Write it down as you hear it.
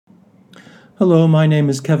Hello, my name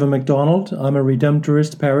is Kevin MacDonald. I'm a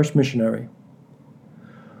Redemptorist parish missionary.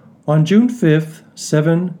 On June 5th,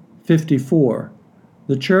 754,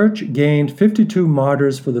 the Church gained 52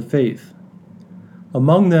 martyrs for the faith.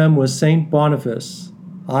 Among them was Saint Boniface,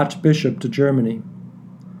 archbishop to Germany.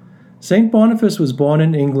 Saint Boniface was born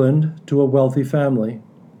in England to a wealthy family.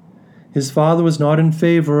 His father was not in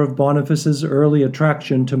favor of Boniface's early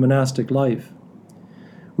attraction to monastic life.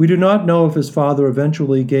 We do not know if his father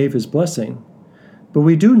eventually gave his blessing, but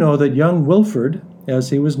we do know that young Wilfrid,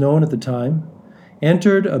 as he was known at the time,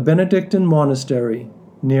 entered a Benedictine monastery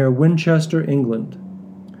near Winchester, England.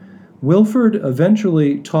 Wilfrid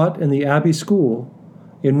eventually taught in the abbey school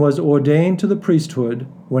and was ordained to the priesthood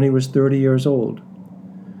when he was 30 years old.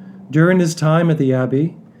 During his time at the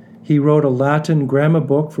abbey, he wrote a Latin grammar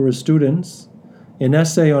book for his students, an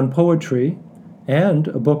essay on poetry, and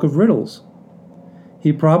a book of riddles.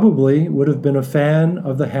 He probably would have been a fan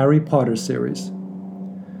of the Harry Potter series.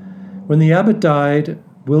 When the abbot died,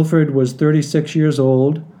 Wilfrid was 36 years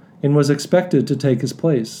old and was expected to take his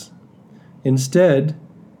place. Instead,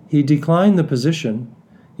 he declined the position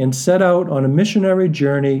and set out on a missionary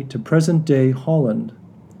journey to present-day Holland.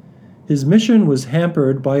 His mission was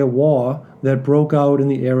hampered by a war that broke out in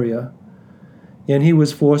the area, and he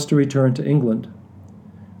was forced to return to England.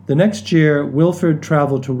 The next year, Wilfrid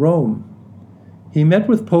traveled to Rome. He met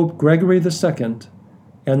with Pope Gregory II,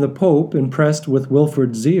 and the Pope, impressed with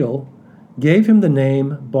Wilfrid's zeal, gave him the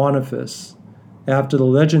name Boniface, after the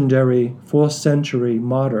legendary 4th century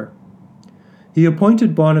martyr. He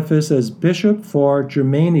appointed Boniface as bishop for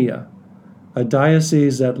Germania, a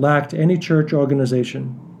diocese that lacked any church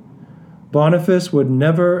organization. Boniface would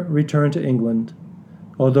never return to England,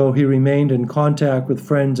 although he remained in contact with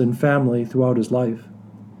friends and family throughout his life.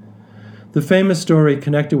 The famous story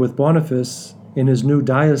connected with Boniface in his new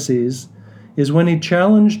diocese is when he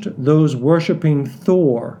challenged those worshiping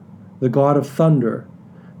Thor, the god of thunder,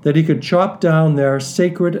 that he could chop down their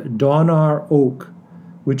sacred Donar oak,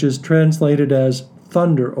 which is translated as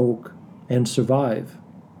thunder oak, and survive.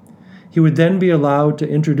 He would then be allowed to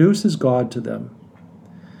introduce his god to them.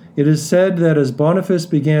 It is said that as Boniface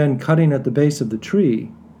began cutting at the base of the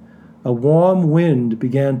tree, a warm wind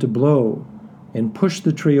began to blow and push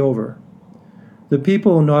the tree over. The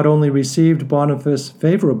people not only received Boniface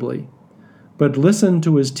favorably, but listened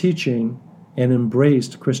to his teaching and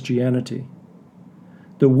embraced Christianity.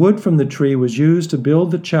 The wood from the tree was used to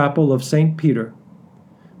build the chapel of St. Peter,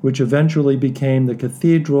 which eventually became the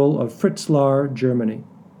Cathedral of Fritzlar, Germany.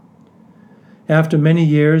 After many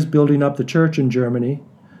years building up the church in Germany,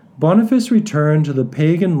 Boniface returned to the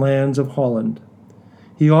pagan lands of Holland.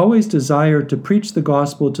 He always desired to preach the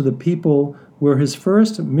gospel to the people where his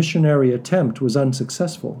first missionary attempt was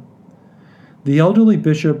unsuccessful. The elderly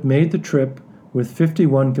bishop made the trip with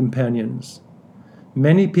 51 companions.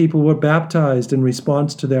 Many people were baptized in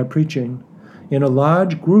response to their preaching, and a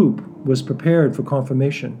large group was prepared for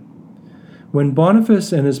confirmation. When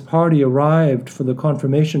Boniface and his party arrived for the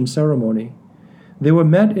confirmation ceremony, they were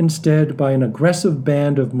met instead by an aggressive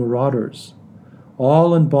band of marauders.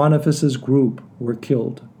 All in Boniface's group were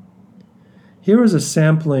killed. Here is a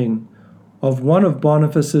sampling of one of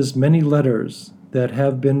Boniface's many letters that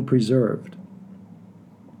have been preserved.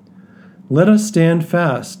 Let us stand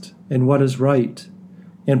fast in what is right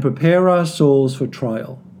and prepare our souls for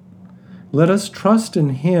trial. Let us trust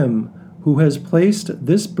in Him who has placed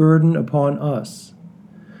this burden upon us.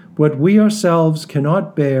 What we ourselves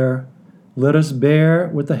cannot bear, let us bear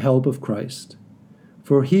with the help of Christ.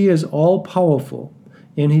 For He is all-powerful,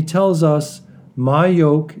 and He tells us, "My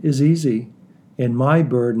yoke is easy, and my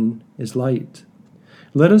burden is light."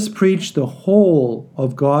 Let us preach the whole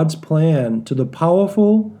of God's plan to the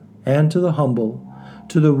powerful and to the humble,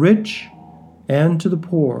 to the rich and to the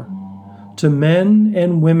poor, to men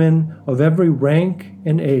and women of every rank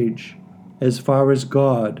and age, as far as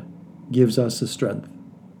God gives us the strength.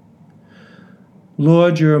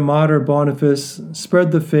 Lord, your martyr Boniface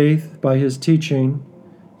spread the faith by his teaching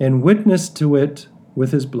and witnessed to it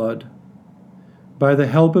with his blood. By the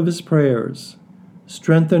help of his prayers,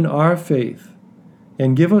 strengthen our faith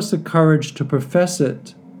and give us the courage to profess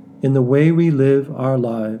it in the way we live our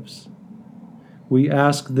lives. We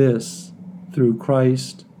ask this through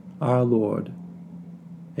Christ our Lord.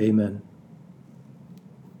 Amen.